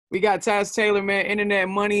We got Taz Taylor, man. Internet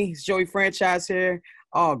money. It's Joey Franchize here.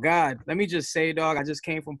 Oh God, let me just say, dog. I just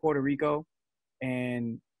came from Puerto Rico,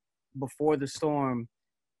 and before the storm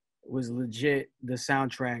was legit the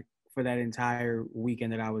soundtrack for that entire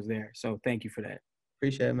weekend that I was there. So thank you for that.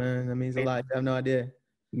 Appreciate it, man. That means a lot. You have no idea.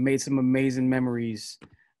 Made some amazing memories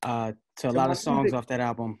to a lot of songs off that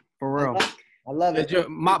album. For real. I love it.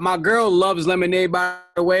 My girl loves Lemonade, by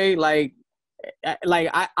the way.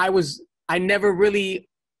 I never really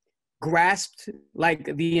grasped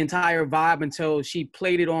like the entire vibe until she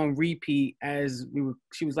played it on repeat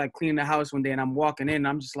she was like cleaning the house one day, and I'm walking in and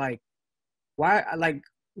I'm just like, why, like,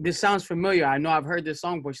 this sounds familiar. I know I've heard this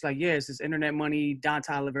song before. She's like, yeah, it's this Internet Money, Don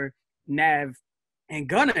Toliver, Nav, and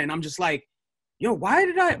Gunna. And I'm just like, yo, why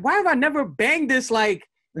have I never banged this like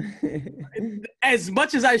as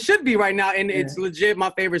much as I should be right now? And It's legit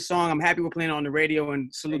my favorite song. I'm happy we're playing it on the radio,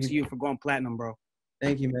 and salute to you for going platinum, bro.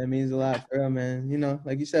 Thank you, man. It means a lot for real, man. You know,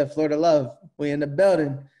 like you said, Florida love. We in the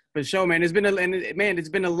building. For sure, man. It's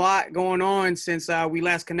been a lot going on since we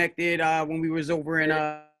last connected when we was over in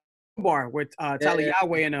bar with Tyler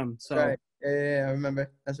Yahweh and them. So right. Yeah, I remember.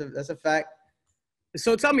 That's a fact.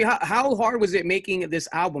 So tell me, how hard was it making this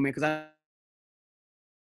album, man? Because I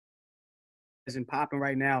isn't popping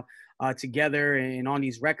right now together and on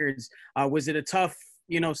these records. Was it a tough,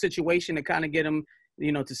 situation to kind of get them,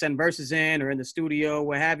 to send verses in or in the studio,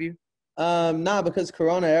 what have you? Nah, because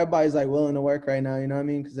Corona, everybody's like willing to work right now, you know what I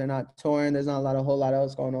mean? Because they're not touring. There's not a whole lot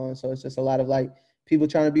else going on. So it's just a lot of like people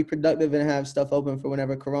trying to be productive and have stuff open for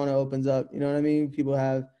whenever Corona opens up. You know what I mean? People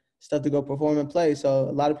have stuff to go perform and play. So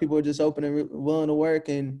a lot of people are just open and willing to work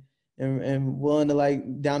and willing to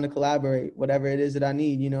like down to collaborate, whatever it is that I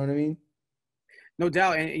need. You know what I mean? No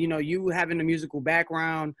doubt. And, you having a musical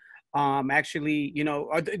background, actually,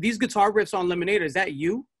 are these guitar riffs on Lemonade, is that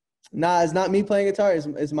you? Nah, it's not me playing guitar.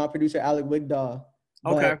 It's my producer, Alec Wigdaw.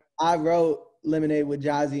 Okay. I wrote Lemonade with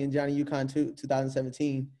Jazzy and Johnny Yukon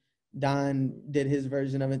 2017. Don did his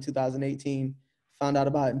version of it in 2018. Found out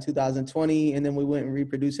about it in 2020, and then we went and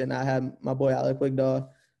reproduced it. And I had my boy Alec Wigdaw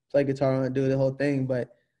play guitar on it, do the whole thing.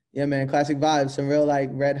 But yeah, man, classic vibes. Some real like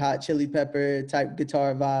Red Hot Chili Pepper type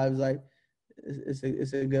guitar vibes. Like it's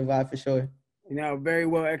a good vibe for sure. Very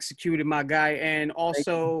well executed, my guy. And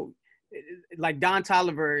also, like, Don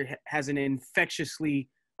Toliver has an infectiously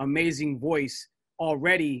amazing voice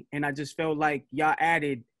already, and I just felt like y'all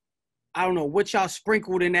added, I don't know what y'all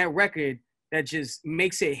sprinkled in that record that just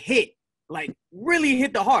makes it hit, like really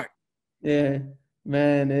hit the heart. Yeah,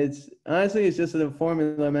 man, it's just a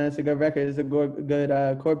formula, man. It's a good record. It's a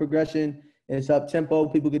good chord progression. It's up tempo.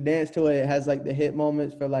 People could dance to it. It has like the hit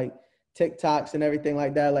moments for like TikToks and everything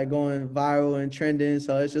like that, like going viral and trending.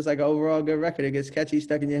 So it's just like an overall good record. It gets catchy,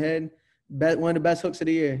 stuck in your head. One of the best hooks of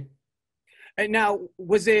the year. And now,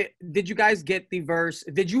 did you guys get the verse?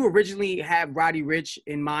 Did you originally have Roddy Ricch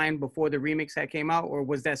in mind before the remix had came out? Or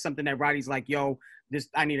was that something that Roddy's like, yo,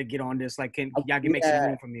 I need to get on this. Like, y'all can make some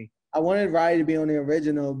room for me? I wanted Roddy to be on the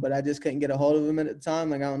original, but I just couldn't get a hold of him at the time.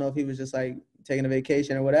 Like, I don't know if he was just like taking a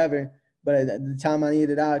vacation or whatever. But at the time I needed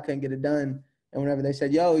it out, I couldn't get it done. And whenever they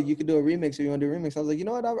said, yo, you could do a remix or you want to do a remix, I was like, you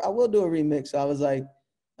know what, I will do a remix. So I was like,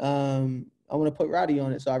 I want to put Roddy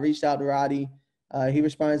on it. So I reached out to Roddy. He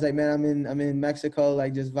responds like, man, I'm in Mexico,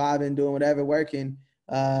 like just vibing, doing whatever, working.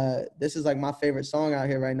 This is like my favorite song out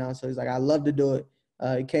here right now. So he's like, I love to do it.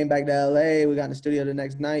 He came back to LA. We got in the studio the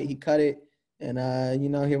next night. He cut it. And,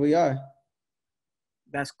 here we are.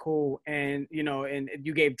 That's cool. And, and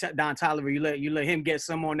you gave Don Toliver, you let him get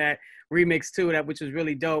some on that remix too, which was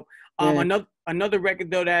really dope. Another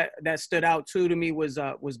record though that stood out too to me was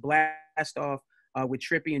Blast Off with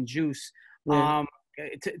Trippie and Juice. Yeah.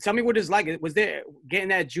 Tell me what it's like. Was there getting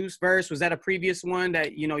that Juice verse? Was that a previous one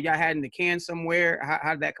that, y'all had in the can somewhere?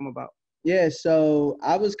 How did that come about? Yeah. So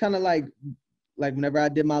I was kind of like whenever I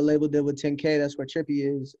did my label deal with 10K, that's where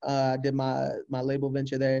Trippie is. I did my label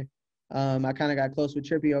venture there. I kind of got close with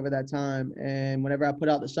Trippie over that time. And whenever I put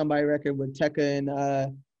out the Somebody record with Tekka and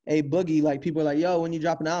A Boogie, like people were like, yo, when you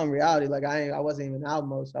drop an album, reality, like I wasn't even album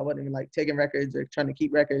mode, so I wasn't even like taking records or trying to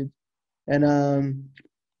keep records. And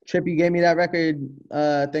Trippie gave me that record,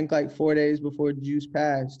 I think like 4 days before Juice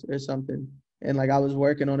passed or something. And like I was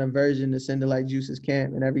working on a version to send to like Juice's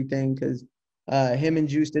camp and everything because him and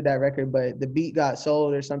Juice did that record, but the beat got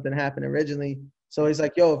sold or something happened originally. So he's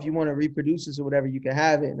like, yo, if you want to reproduce this or whatever, you can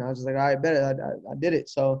have it. And I was just like, all right, better. I did it.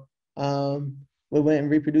 So we went and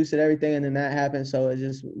reproduced it, everything, and then that happened. So it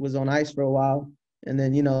just was on ice for a while. And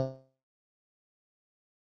then,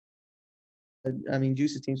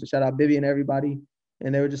 Juice's team, so shout out Bibby and everybody.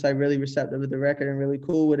 And they were just like really receptive of the record and really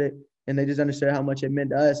cool with it. And they just understood how much it meant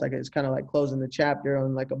to us. Like it's kind of like closing the chapter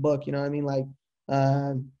on like a book, you know what I mean? Like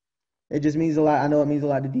it just means a lot. I know it means a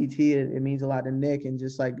lot to DT. It means a lot to Nick, and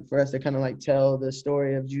just like for us to kind of like tell the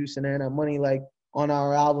story of Juice and Earn Up Money like on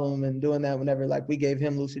our album and doing that whenever like we gave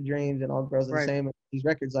him Lucid Dreams and All Girls Are the Right. Same. These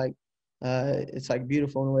records like it's like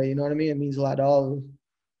beautiful in a way. You know what I mean? It means a lot to all of us.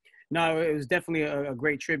 No, it was definitely a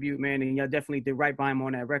great tribute, man, and y'all definitely did right by him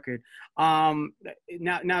on that record.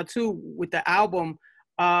 Now too with the album.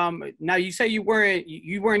 Now you say you weren't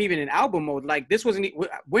even in album mode. Like this wasn't.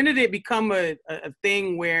 When did it become a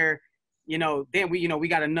thing where, then we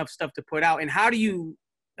got enough stuff to put out? And how do you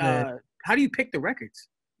pick the records?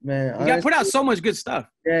 Man, you got to put out so much good stuff.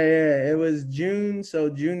 Yeah. It was June, so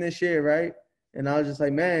June this year, right? And I was just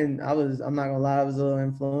like, man, I'm not gonna lie, I was a little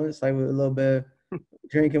influenced, like with a little bit of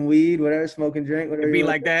drinking weed, whatever, smoking drink, whatever. It'd be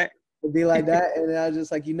like that. It'd be like that. And I was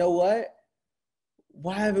just like, you know what?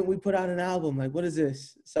 Why haven't we put out an album? Like, what is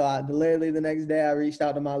this? So literally the next day I reached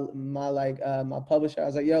out to my my publisher. I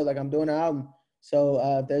was like, yo, like I'm doing an album. So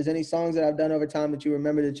if there's any songs that I've done over time that you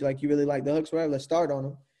remember that you really like the hooks, whatever, let's start on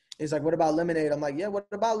them. He's like, what about Lemonade? I'm like, yeah, what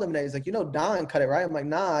about Lemonade? He's like, Don cut it, right? I'm like,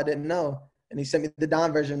 nah, I didn't know. And he sent me the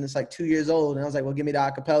Don version that's like 2 years old. And I was like, well, give me the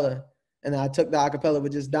acapella. And I took the acapella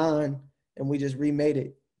with just Don and we just remade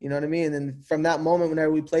it. You know what I mean? And then from that moment,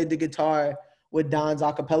 whenever we played the guitar with Don's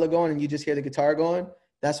acapella going and you just hear the guitar going,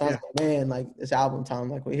 that's when I was like, man, like it's album time.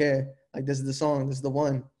 Like we're here. Like this is the song. This is the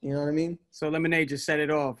one. You know what I mean? So Lemonade just set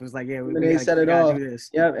it off. It was like, yeah, we gotta do this.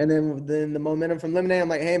 Yep. And then the momentum from Lemonade, I'm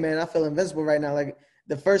like, hey man, I feel invincible right now. Like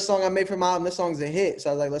the first song I made for my album, this song's a hit. So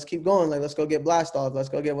I was like, let's keep going. Like let's go get Blast Off. Let's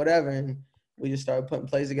go get whatever. And we just started putting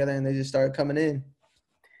plays together and they just started coming in.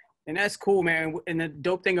 And that's cool, man. And the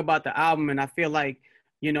dope thing about the album, and I feel like,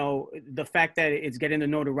 the fact that it's getting the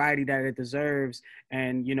notoriety that it deserves,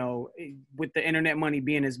 and, with the internet money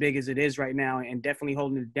being as big as it is right now and definitely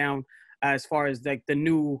holding it down as far as like the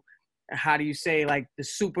new, how do you say, like the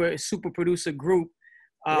super producer group,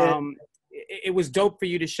 it was dope for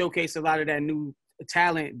you to showcase a lot of that new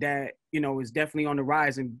talent that, is definitely on the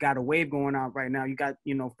rise and got a wave going on right now. You got,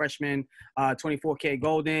 freshman 24K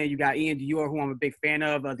Golden. You got Ian Dior, who I'm a big fan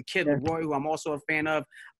of. The Kid Leroy, who I'm also a fan of.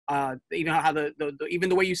 Even how even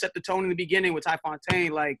the way you set the tone in the beginning with Ty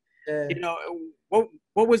Fontaine, like,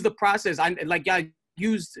 what was the process?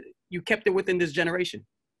 You kept it within this generation.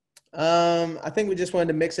 I think we just wanted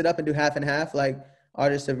to mix it up and do half and half. Like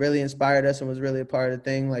artists that really inspired us and was really a part of the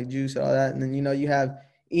thing, like Juice and all that. And then, you have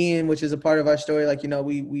Ian, which is a part of our story. Like,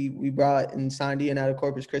 we brought and signed Ian out of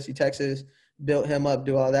Corpus Christi, Texas, built him up,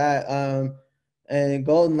 do all that. And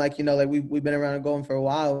Golden, like, we've been around Golden for a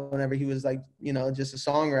while whenever he was like, just a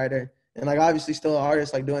songwriter and like obviously still an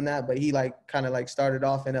artist, like doing that, but he like kind of like started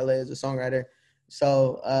off in LA as a songwriter.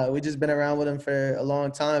 So we just been around with him for a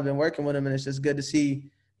long time, been working with him. And it's just good to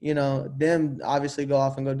see, them obviously go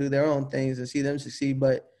off and go do their own things and see them succeed.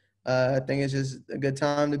 But I think it's just a good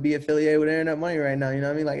time to be affiliated with Earn Up Money right now. You know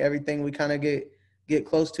what I mean? Like everything we kind of get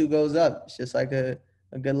close to goes up. It's just like a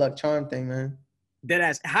good luck charm thing, man.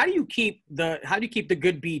 Deadass. How do you keep the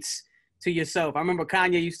good beats to yourself? I remember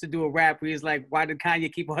Kanye used to do a rap where he's like, why did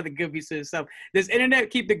Kanye keep all the good beats to himself? Does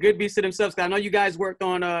internet keep the good beats to themselves? Because I know you guys worked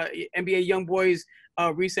on NBA YoungBoy's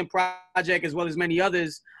recent project as well as many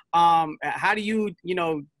others. How do you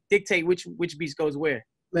dictate which beats goes where?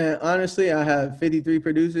 Man, honestly, I have 53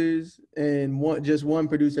 producers and one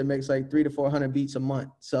producer makes like 300 to 400 beats a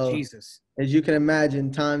month. So Jesus. As you can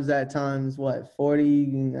imagine, times what,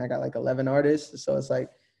 40, I got like 11 artists. So it's like,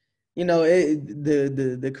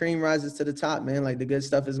 the cream rises to the top, man. Like the good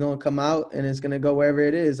stuff is going to come out and it's going to go wherever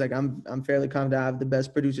it is. Like I'm fairly confident I have the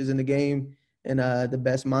best producers in the game and the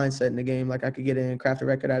best mindset in the game. Like I could get in and craft a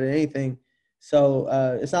record out of anything. So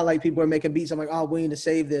it's not like people are making beats. I'm like, oh, we need to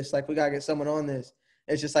save this. Like we got to get someone on this.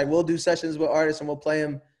 It's just like we'll do sessions with artists and we'll play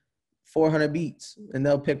them 400 beats and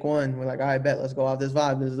they'll pick one. We're like, all right, bet, let's go off this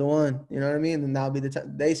vibe. This is the one. You know what I mean? And that'll be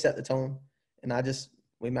they set the tone and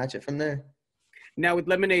we match it from there. Now with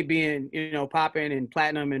Lemonade being, popping and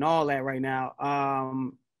platinum and all that right now,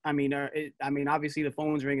 obviously the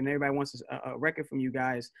phone's ringing and everybody wants a record from you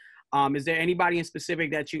guys. Is there anybody in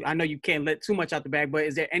specific that I know you can't let too much out the bag, but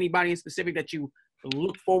is there anybody in specific that you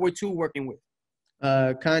look forward to working with?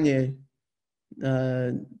 Kanye.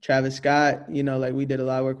 Travis Scott, like we did a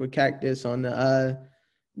lot of work with Cactus on the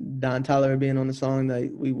Don Toliver being on the song. That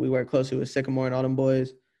we worked closely with Sycamore and all them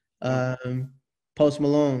boys. Post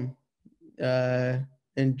Malone,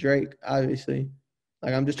 and Drake, obviously.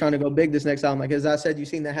 Like I'm just trying to go big this next album. Like as I said, you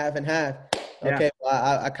seen the half and half. Okay,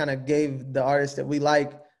 well, I kind of gave the artists that we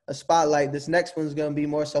like a spotlight. This next one's gonna be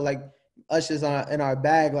more so like us is in our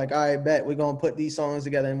bag. Like, all right, bet we're gonna put these songs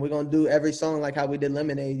together and we're gonna do every song like how we did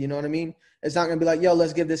Lemonade. You know what I mean? It's not gonna be like, yo,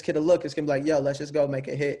 let's give this kid a look. It's gonna be like, yo, let's just go make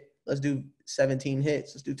a hit. let's do 17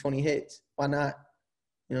 hits. Let's do 20 hits. Why not?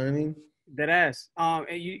 You know what I mean? That ass. And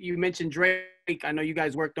you mentioned Drake. I know you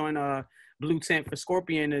guys worked on Blue Tent for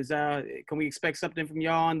Scorpion. Can we expect something from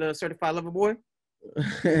y'all on the Certified Lover Boy?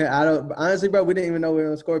 I don't honestly, bro. We didn't even know we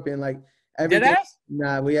were on Scorpion. Like everything. Dead ass?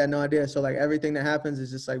 Nah, we had no idea. So like everything that happens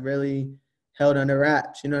is just like really held under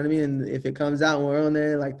wraps. You know what I mean? And if it comes out and we're on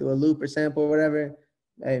there, like through a loop or sample or whatever,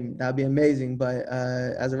 hey, that'd be amazing. But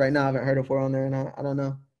as of right now, I haven't heard if we're on there, and I don't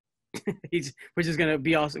know. We're just gonna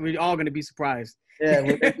be we're all gonna be surprised. Yeah,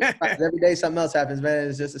 every day something else happens, man.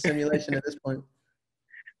 It's just a simulation at this point.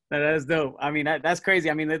 That's dope. I mean, that's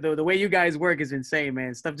crazy. I mean, the way you guys work is insane,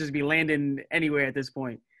 man. Stuff just be landing anywhere at this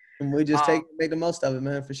point. And we just make the most of it,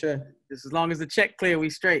 man, for sure. Just as long as the check clear, we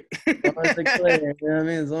straight. As long as it's clear, you know what I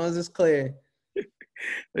mean? As long as it's clear.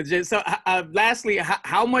 So, lastly,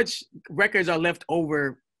 how much records are left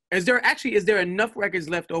over? Is there enough records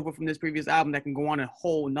left over from this previous album that can go on a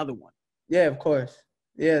whole another one? Yeah, of course.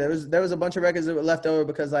 Yeah, there was a bunch of records that were left over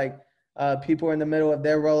because like people were in the middle of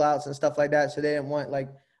their rollouts and stuff like that, so they didn't want like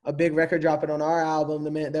a big record dropping on our album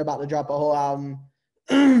the minute they're about to drop a whole album.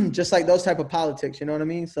 Just like those type of politics, you know what I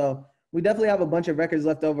mean? So we definitely have a bunch of records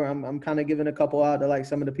left over. I'm kind of giving a couple out to like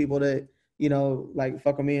some of the people that, you know, like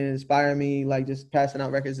fuck with me and inspire me, like just passing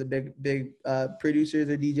out records to big producers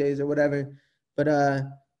or DJs or whatever. But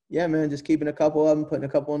yeah, man, just keeping a couple of them, putting a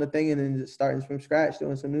couple on the thing, and then just starting from scratch,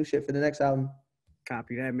 doing some new shit for the next album.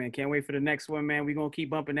 Copy that, man. Can't wait for the next one, man. We're going to keep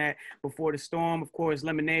bumping that Before the Storm. Of course,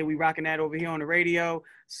 Lemonade, we rocking that over here on the radio.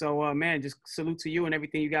 So, man, just salute to you and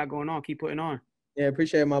everything you got going on. Keep putting on. Yeah,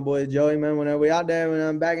 appreciate it, my boy Joey, man. Whenever we out there, when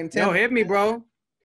I'm back in town. Yo, hit me, bro.